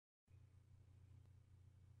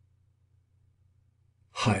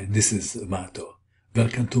Hi, this is Mato.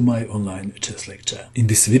 Welcome to my online chess lecture. In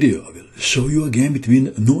this video I will show you a game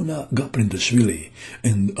between Nona Gaprindashvili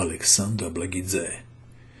and Alexandra Blagidze.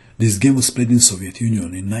 This game was played in Soviet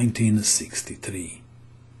Union in 1963.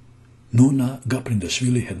 Nona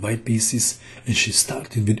Gaprindashvili had white pieces and she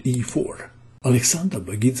started with e4. Alexandra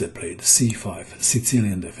Blagidze played c5,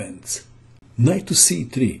 Sicilian defense. Knight to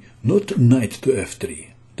c3, not knight to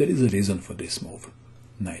f3. There is a reason for this move.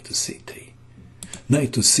 Knight to c3.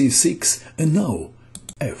 Knight to c6 and now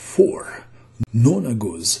f4. Nona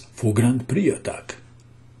goes for Grand Prix attack.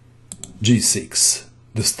 g6,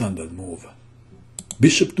 the standard move.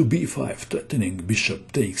 Bishop to b5, threatening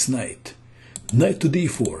bishop takes knight. Knight to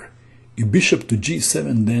d4. If bishop to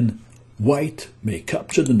g7, then white may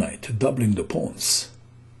capture the knight, doubling the pawns.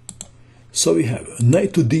 So we have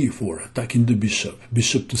knight to d4, attacking the bishop.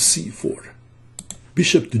 Bishop to c4.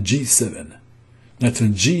 Bishop to g7. Knight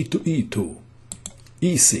from g to e2.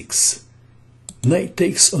 e6. Knight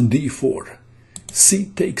takes on d4. C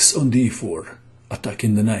takes on d4,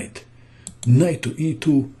 attacking the knight. Knight to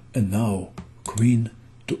e2, and now queen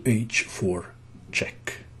to h4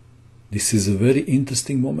 check. This is a very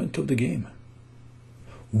interesting moment of the game.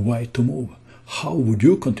 White to move. How would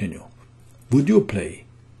you continue? Would you play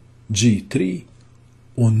g3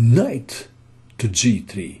 or knight to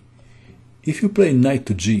g3? If you play knight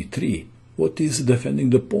to g3, what is defending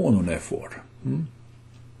the pawn on f4?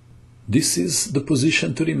 This is the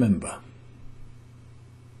position to remember.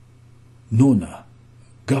 Nona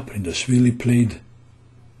Gaprindashvili played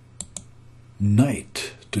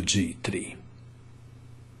knight to g3,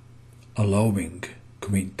 allowing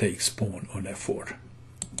queen takes pawn on f4.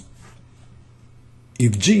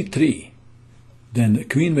 If g3, then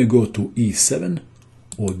queen may go to e7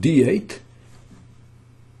 or d8,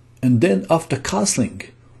 and then after castling,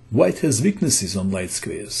 white has weaknesses on light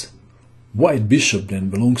squares. White bishop then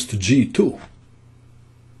belongs to g2.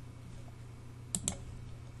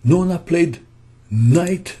 Nona played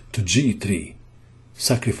knight to g3,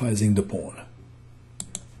 sacrificing the pawn.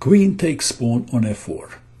 Queen takes pawn on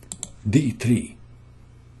f4. d3,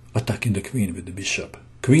 attacking the queen with the bishop.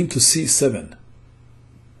 Queen to c7.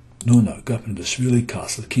 Nona Gaprindashvili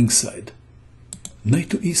castled kingside.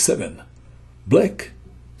 Knight to e7. Black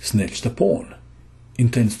snatched a pawn,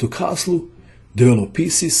 intends to castle, develop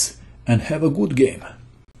pieces, and have a good game.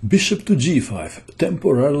 Bishop to g5,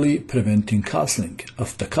 temporarily preventing castling.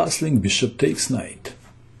 After castling, bishop takes knight.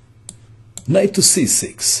 Knight to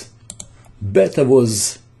c6. Better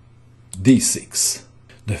was d6,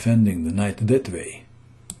 defending the knight that way.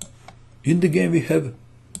 In the game we have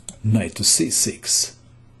knight to c6.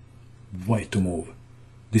 White to move.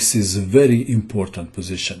 This is a very important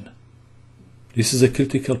position. This is a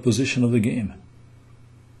critical position of the game.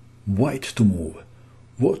 White to move.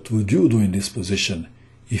 What would you do in this position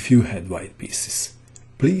if you had white pieces?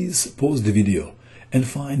 Please pause the video and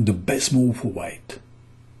find the best move for white.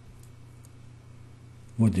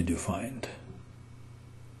 What did you find?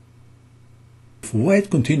 If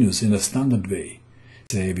white continues in a standard way,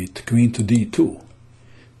 say with queen to d2,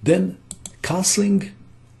 then castling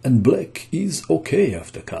and black is okay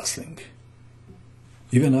after castling,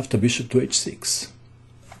 even after bishop to h6.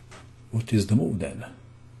 What is the move then?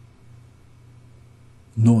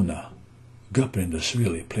 Nona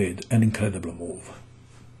Gaprindashvili played an incredible move.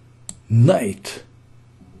 Knight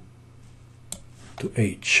to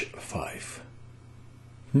h5.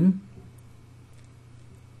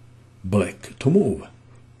 Black to move.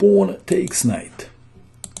 Pawn takes knight.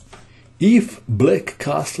 If black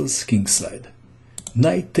castles kingside,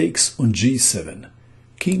 knight takes on g7.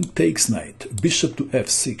 King takes knight. Bishop to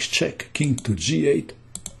f6 check. King to g8.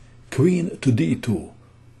 Queen to d2.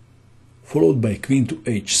 Followed by queen to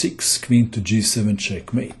h6, queen to g7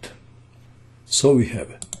 checkmate. So we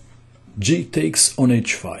have g takes on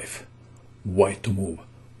h5, white to move.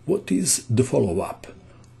 What is the follow-up?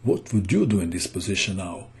 What would you do in this position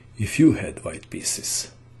now if you had white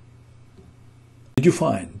pieces? Did you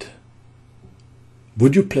find?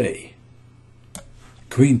 Would you play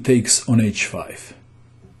queen takes on h5?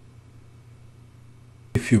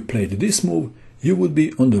 If you played this move, you would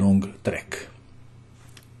be on the wrong track.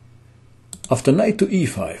 After knight to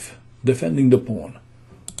e5, defending the pawn,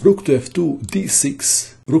 rook to f2,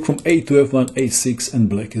 d6, rook from a to f1, a6, and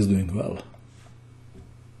black is doing well.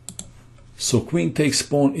 So queen takes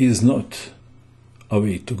pawn is not a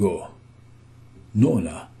way to go.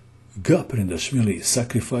 Nona Gaprindashvili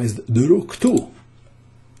sacrificed the rook too.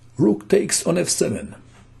 Rook takes on f7,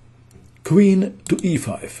 queen to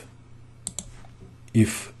e5.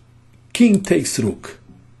 If king takes rook,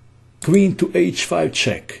 queen to h5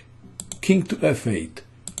 check, king to f8,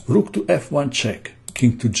 rook to f1 check,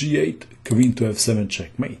 king to g8, queen to f7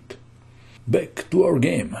 checkmate. Back to our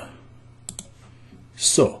game.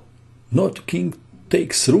 So, not king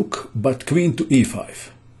takes rook, but queen to e5.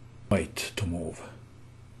 White to move.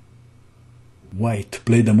 White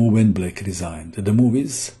played a move and black resigned. The move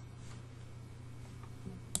is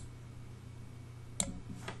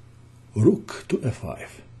rook to f5.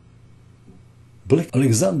 Black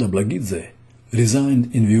Alexander Blagidze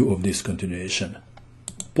resigned in view of this continuation.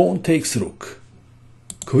 Pawn takes rook.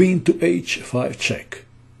 Queen to h5 check.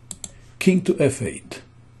 King to f8.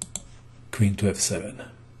 Queen to f7.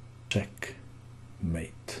 Check.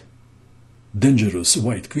 Mate. Dangerous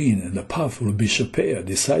white queen and a powerful bishop pair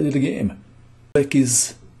decided the game. Black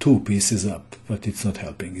is 2 pieces up, but it's not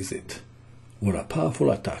helping, is it? What a powerful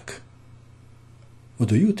attack. What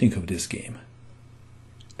do you think of this game?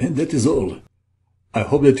 And that is all. I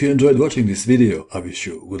hope that you enjoyed watching this video. I wish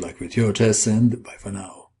you good luck with your chess and bye for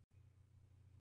now.